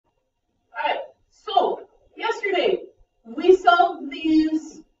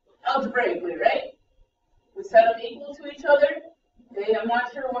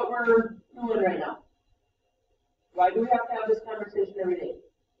we're doing right now? Why do we have to have this conversation every day?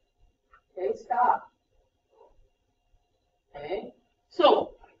 Okay, stop. Okay,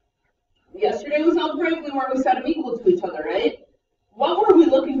 so yesterday was algebraically where we set them equal to each other, right? What were we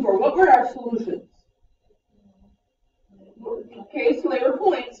looking for? What were our solutions? Okay, so they were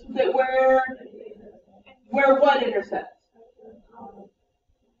points that where what intersects?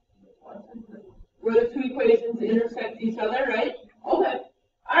 Where the two equations intersect each other, right? Okay.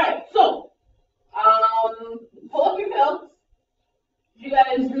 All right. So, pull up your notes. Did you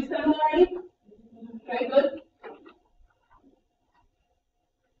guys reset them already? Okay, good.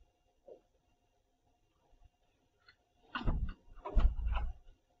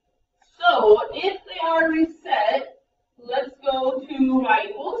 So, if they are reset, let's go to y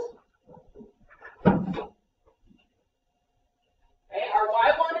equals. Okay, our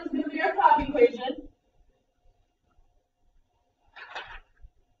y1 is going to be our top equation.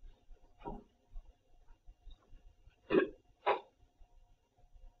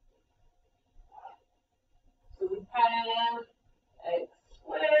 So we have x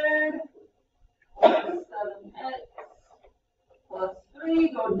squared plus 7x plus 3.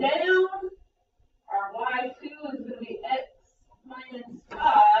 Go down. Our y2 is going to be x minus 5.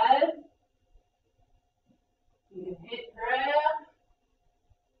 You can hit graph.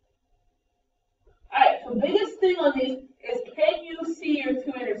 All right, so biggest thing on these is, can you see your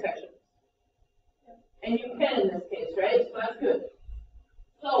two intersections? And you can in this case, right? So that's good.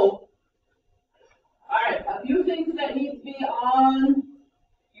 So, all right, a few things that need to be on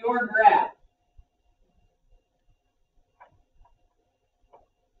your graph.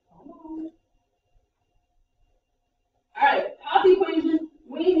 All right, top equation,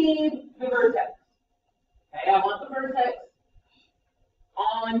 we need the vertex. Okay, I want the vertex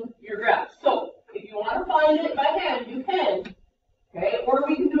on your graph. So, if you want to find it by hand, you can. Okay, or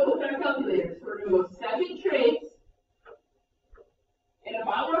we can do it with our calculators. So we're going to go second trace. And if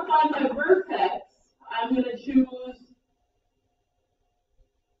I want to find my vertex, I'm going to choose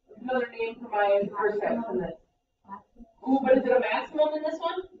another name for my vertex in this. Ooh, but is it a maximum in this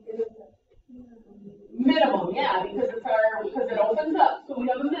one? Minimum, yeah, because it opens up. So we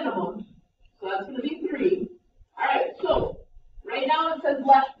have a minimum. So that's going to be 3. All right, so right now it says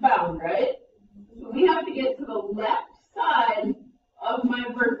left bound, right? So we have to get to the left side of my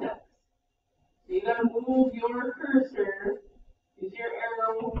vertex. So you got to move your cursor, use your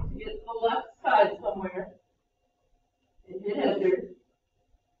arrow to get to the left side somewhere, and hit enter.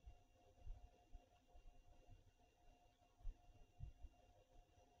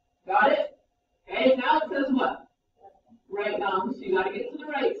 Got it? Okay, now it says what? Right bound, so you got to get to the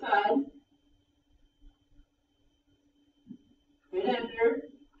right side. Hit enter.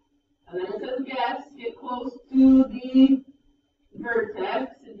 And then it says guess, get close to the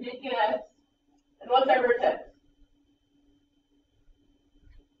vertex and hit guess. And what's our vertex?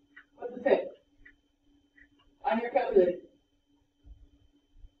 What's it say? On your calculator.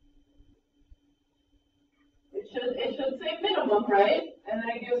 It should say minimum, right? And then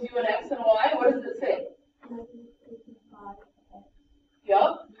it gives you an x and a y. What does it say?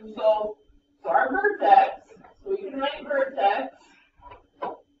 Yep. So our vertex, so we can write vertex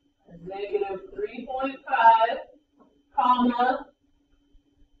as negative 3.5, comma.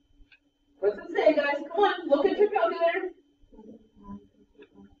 What's it say, guys? Come on, look at your calculator.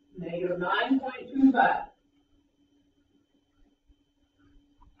 Negative 9.25.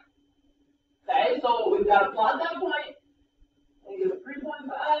 Okay, so we've got to plot that point. Negative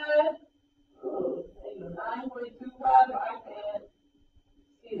 3.5. Oh, negative 9.25. I can't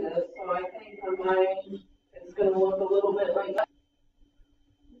see this, so I think on mine it's going to look a little bit like that.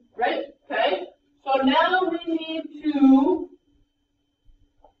 Right? Okay. So now we need to.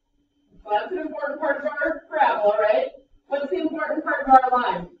 So that's an important part of our parabola, right? What's the important part of our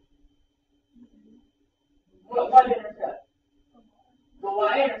line? What intercept? The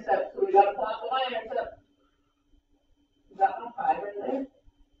y-intercept. So we got to plot the y-intercept. Is that one 5 right there?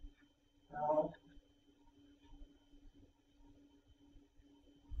 No.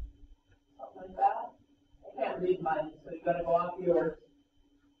 Something like that. I can't read mine, so you got to go off yours.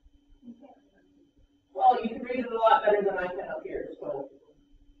 Well, you can read it a lot better than I can up here, so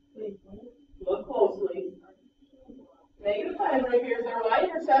look closely. Negative 5 right here is our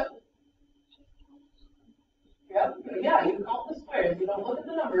y-intercept. Yep. Yeah, you count the squares. You don't look at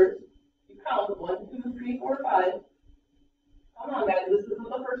the numbers. You count 1, 2, 3, 4, 5. Come on, guys. This isn't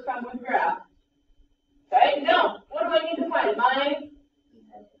the first time we've graphed. Okay. Now, what do I need to find?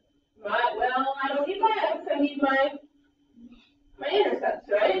 Well, I don't need my x. I need my intercepts,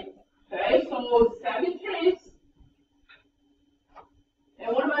 right? Okay. So second trace.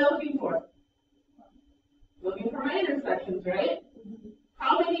 And what am I looking for? Looking for my intersections, right?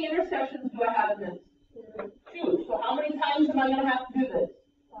 How many intersections do I have in this? 2. So how many times am I going to have to do this?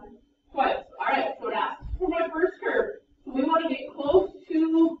 Twice. All right, so it asks for my first curve. So we want to get close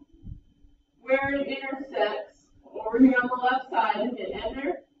to where it intersects over here on the left side and hit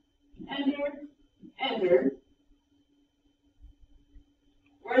enter, enter, enter.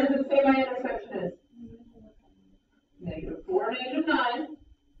 Where does it say my intersection is? -4, -9.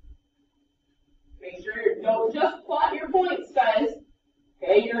 Make sure you don't just plot your points, guys.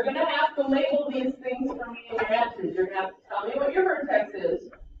 Okay, you're going to have to label these things for me in your answers. You're going to have to tell me what your vertex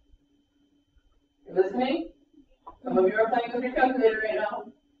is. You listening? Some of you are playing with your calculator right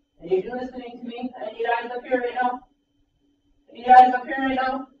now. I need you listening to me. I need eyes up here right now. I need eyes up here right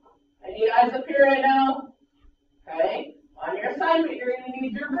now. I need eyes up here right now. Okay? On your assignment, you're going to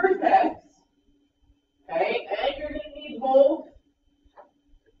need your vertex. Okay? And you're going to need both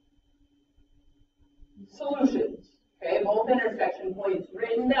solutions. Okay? Both intersection points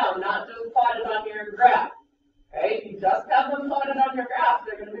written down, not just plotted on your graph. Okay? If you just have them plotted on your graph,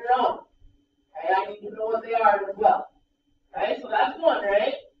 they're going to be wrong. Okay? I need to know what they are as well. Okay? So that's one,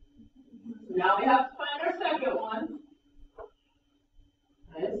 right? Now we have to find our second one.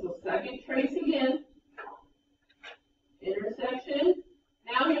 Okay, so second trace again. Intersection.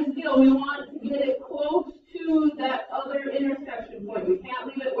 Now here's the deal. We want to get it close to that other intersection point. We can't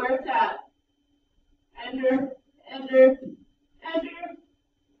leave it where it's at. Enter, enter, enter.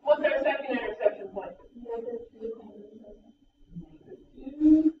 What's our second intersection point?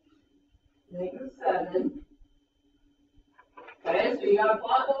 -2, -7. Okay, so you got to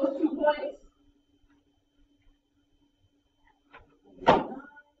plot those 2 points.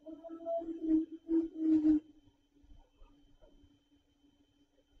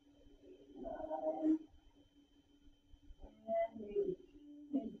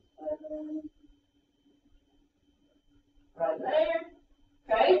 Right there.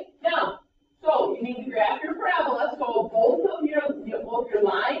 Okay. Now, so you need to graph your parabola. So both your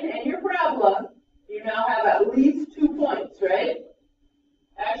line and your parabola, you now have at least 2 points, right?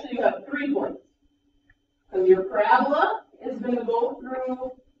 Actually, you have 3 points. Because your parabola is going to go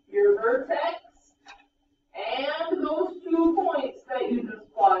through your vertex and those 2 points that you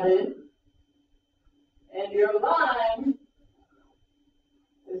just plotted. And your line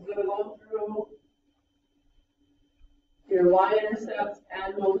is going to go through your y-intercept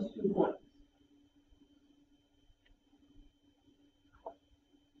and those 2 points.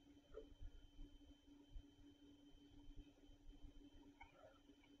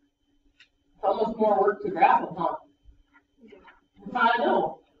 It's almost more work to graph them, huh? I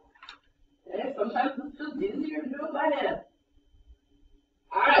know. Okay, sometimes it's just easier to do it by hand.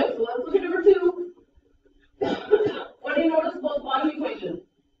 All right, so let's look at number 2. What do you notice about the bottom equation?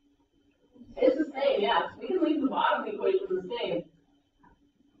 It's the same, yes. We can leave the bottom equation the same.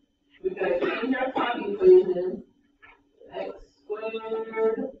 We've got to change our top equation. X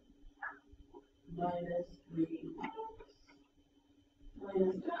squared minus 3x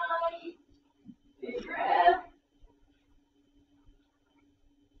minus 9. Big graph.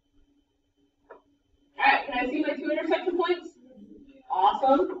 Alright, can I see my 2 intersection points?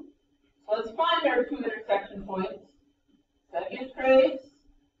 Awesome. So let's find our 2 intersection points. Second trace.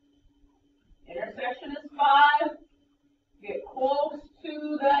 Intersection is 5. Get close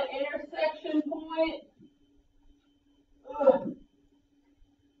to that intersection point. Ugh.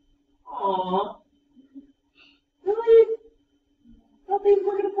 Aww. Really? I thought these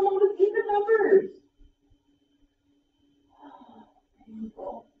were going to come out with even numbers.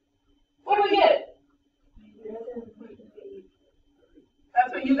 Painful. What do we get?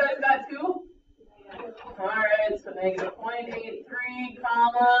 That's what you guys got too? Alright, so -0.83,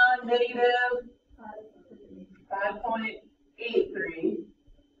 comma, negative 5.83.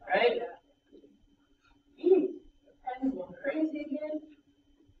 Right? The pen's going crazy again.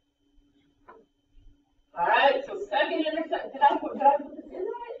 Alright, so second intersection. Did I put this in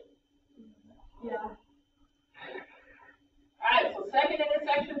right? Yeah. Alright, so second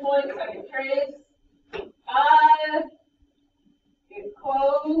intersection point, second trace. 5. Get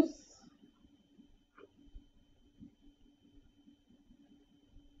close.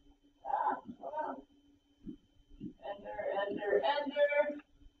 Enter, enter.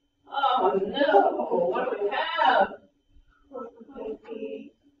 Oh no, what do we have?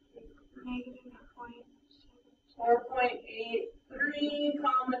 4.83,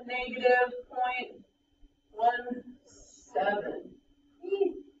 comma, negative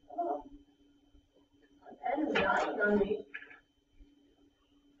 0.17. Oh, my pen is dying on me.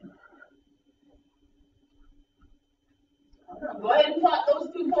 Go ahead and plot those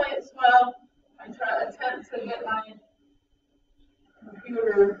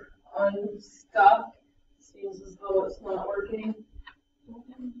computer unstuck. Seems as though it's not working.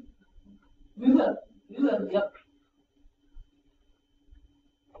 Yep.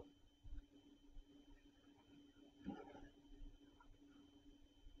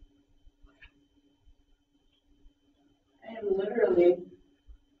 I am literally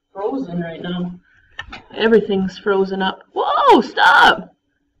frozen right now. Everything's frozen up. Whoa, stop!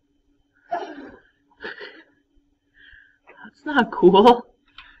 That's not cool.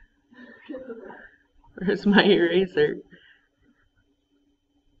 Where's my eraser?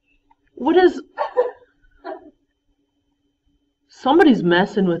 What is... Somebody's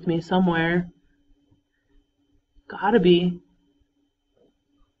messing with me somewhere. Gotta be.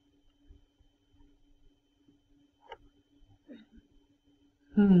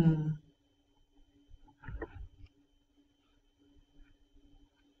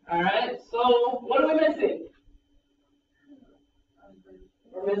 Alright, so what are we missing?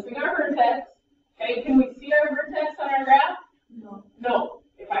 We're missing our vertex. Okay, can we see our vertex on our graph? No. No.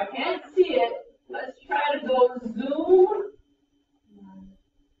 If I can't see it, let's try to go zoom.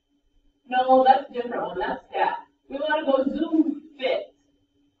 No, that's a different one. That's stat. We want to go zoom fit.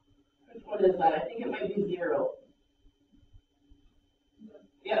 Which one is that? I think it might be 0.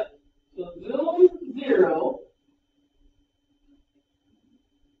 Yep. So zoom 0.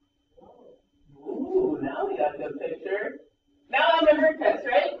 Ooh, now we got a good picture. Now I'm in vertex,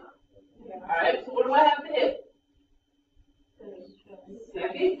 right? Yeah. Alright, so what do I have to hit?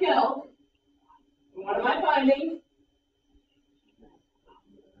 Second kill. What am I finding?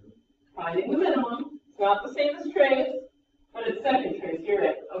 Finding the minimum. It's not the same as trace, but it's second trace. You're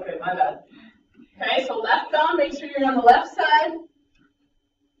right. Okay, my bad. Okay, so left bound, make sure you're on the left side.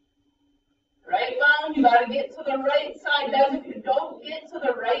 Right bound, you got to get to the right side. Guys, if you don't get to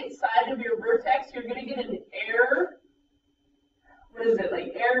the right side of your vertex, you're going to get an error. What is it,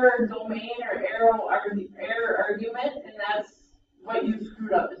 like error domain or error argument? And that's what you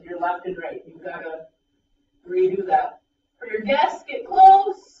screwed up, is your left and right. You've got to redo that. For your guess, get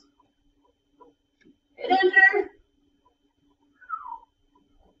close. Hit enter.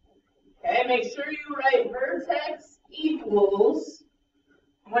 Okay, make sure you write vertex equals,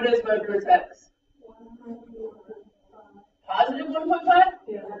 what is my vertex? Positive 1.5?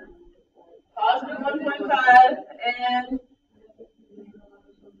 Yeah. Positive 1.5 and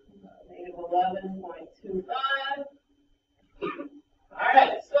negative 11.25.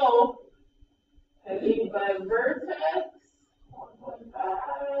 Alright, so I need my vertex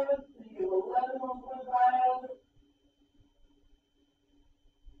 1.5, negative 11, 1.5.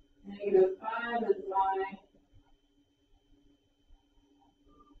 Negative 5 is my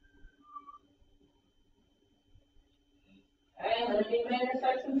okay, and then I need my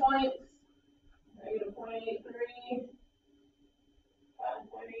intersection points. Negative 0.83,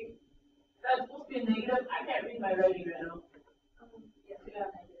 5.8. That's supposed to be a negative. I can't read my writing right now. Yeah.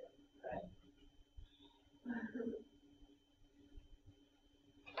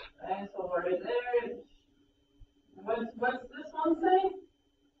 Okay, so right there. What's this one say?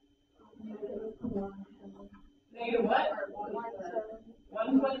 Negative what?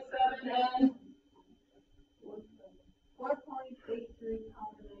 1.7 and 4.83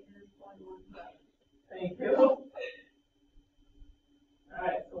 combinators 0.15. thank you.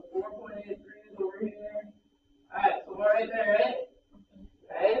 Alright, so 4.83 is over here. Alright, so we're right there, right?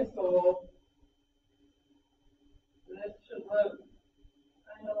 Okay, so this should look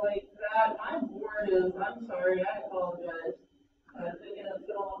kind of like that. My board is, I'm sorry, I apologize. I was thinking it's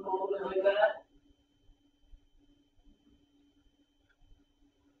going to look a little bit like that.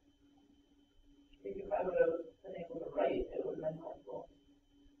 I think if I would have been able to write, it would have been helpful.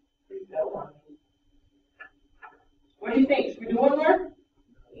 Please go on me. What do you think? Should we do one more?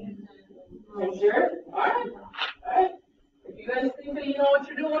 You sure? Alright. Alright. If you guys think that you know what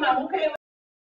you're doing, I'm okay with it.